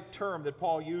athletic term that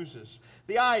Paul uses.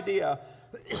 The idea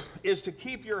is to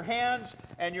keep your hands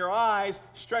and your eyes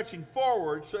stretching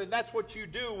forward. So that's what you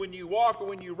do when you walk or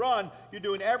when you run. You're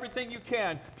doing everything you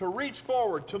can to reach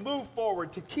forward, to move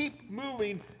forward, to keep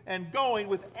moving and going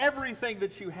with everything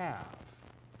that you have.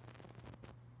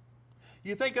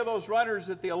 You think of those runners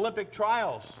at the Olympic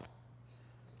trials.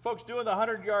 Folks doing the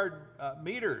 100-yard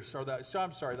meters, or the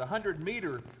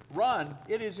 100-meter run,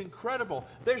 it is incredible.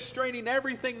 They're straining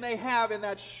everything they have in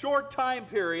that short time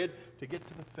period to get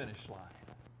to the finish line.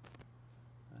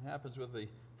 That happens with the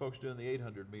folks doing the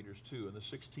 800 meters too, and the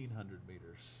 1600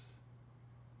 meters.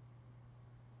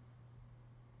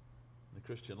 In the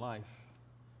Christian life,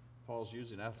 Paul's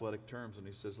using athletic terms, and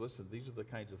he says, listen, these are the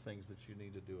kinds of things that you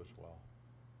need to do as well.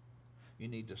 You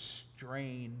need to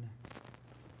strain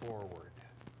forward.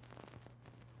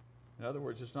 In other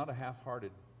words, it's not a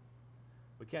half-hearted.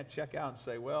 We can't check out and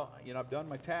say, well, I've done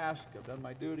my task, I've done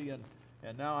my duty, and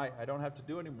now I don't have to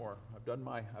do anymore. I've done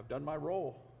my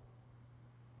role.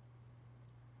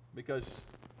 Because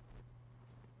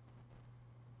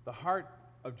the heart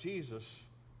of Jesus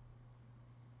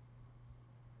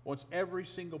wants every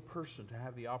single person to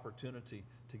have the opportunity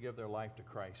to give their life to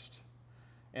Christ.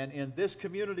 And in this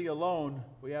community alone,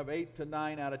 we have 8 to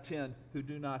 9 out of 10 who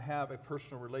do not have a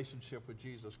personal relationship with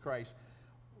Jesus Christ.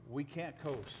 We can't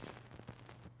coast.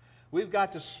 We've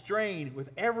got to strain with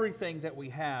everything that we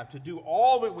have to do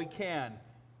all that we can.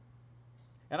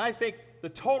 And I think the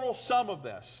total sum of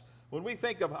this, when we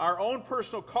think of our own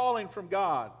personal calling from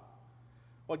God,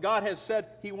 what God has said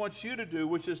He wants you to do,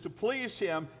 which is to please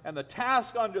Him, and the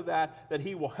task under that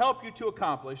He will help you to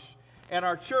accomplish, and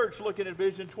our church looking at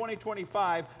Vision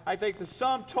 2025, I think the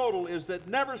sum total is that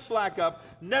never slack up,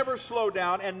 never slow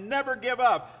down, and never give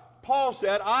up. Paul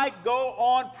said, I go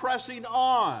on pressing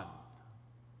on.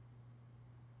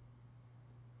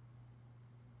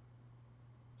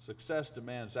 Success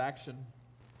demands action,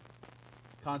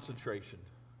 concentration,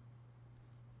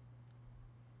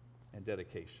 and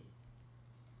dedication.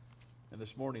 And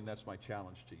this morning, that's my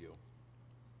challenge to you.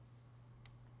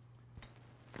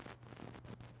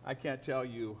 I can't tell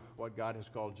you what God has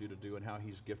called you to do and how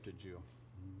He's gifted you,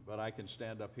 but I can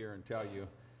stand up here and tell you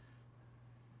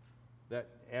that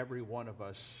every one of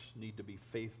us need to be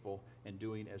faithful in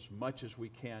doing as much as we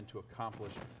can to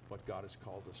accomplish what God has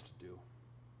called us to do.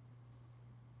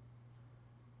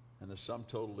 And the sum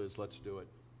total is, let's do it.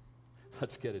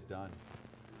 Let's get it done.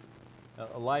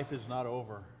 Life is not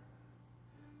over.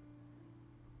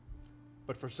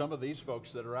 But for some of these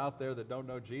folks that are out there that don't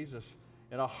know Jesus,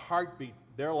 in a heartbeat,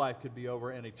 their life could be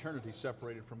over and eternity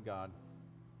separated from God.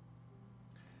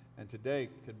 And today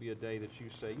could be a day that you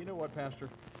say, you know what, Pastor?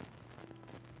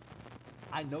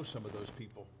 I know some of those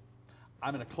people.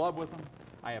 I'm in a club with them.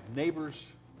 I have neighbors.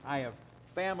 I have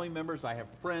family members. I have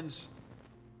friends.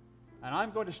 And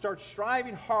I'm going to start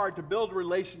striving hard to build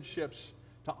relationships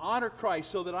to honor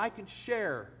Christ so that I can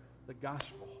share the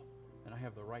gospel. And I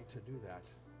have the right to do that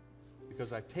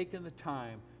because I've taken the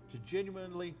time to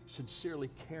genuinely, sincerely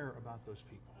care about those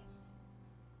people.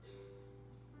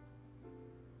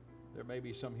 There may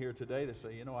be some here today that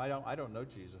say, I don't know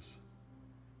Jesus.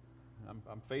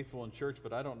 I'm faithful in church,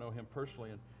 but I don't know Him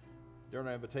personally. And during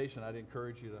our invitation, I'd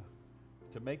encourage you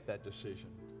to make that decision.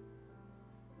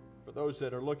 For those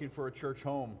that are looking for a church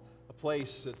home, a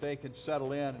place that they can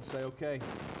settle in and say, okay,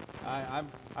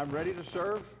 I'm ready to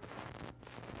serve.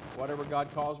 Whatever God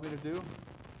calls me to do,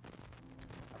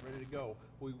 I'm ready to go.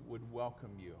 We would welcome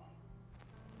you.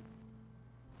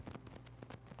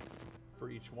 For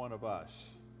each one of us,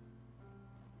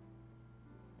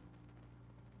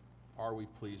 are we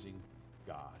pleasing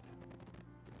God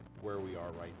where we are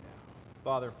right now?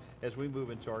 Father, as we move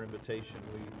into our invitation,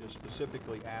 we just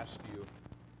specifically ask you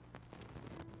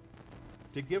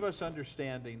to give us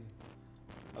understanding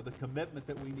of the commitment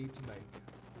that we need to make,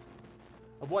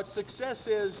 of what success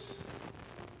is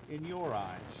in your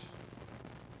eyes,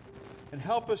 and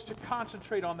help us to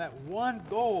concentrate on that one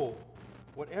goal,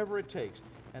 whatever it takes,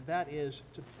 and that is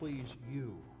to please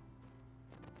you.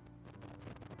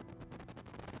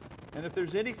 And if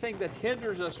there's anything that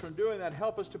hinders us from doing that,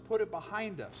 help us to put it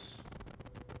behind us.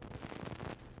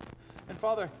 And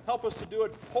Father, help us to do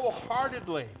it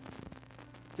wholeheartedly,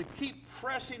 to keep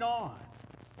pressing on,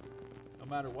 no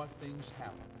matter what things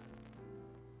happen.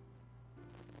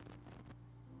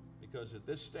 Because at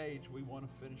this stage, we want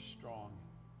to finish strong.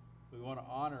 We want to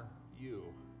honor you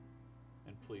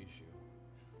and please you.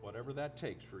 Whatever that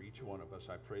takes for each one of us,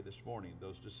 I pray this morning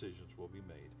those decisions will be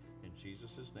made. In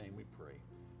Jesus' name we pray.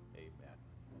 Amen.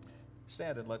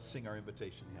 Stand and let's sing our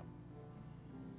invitation hymn.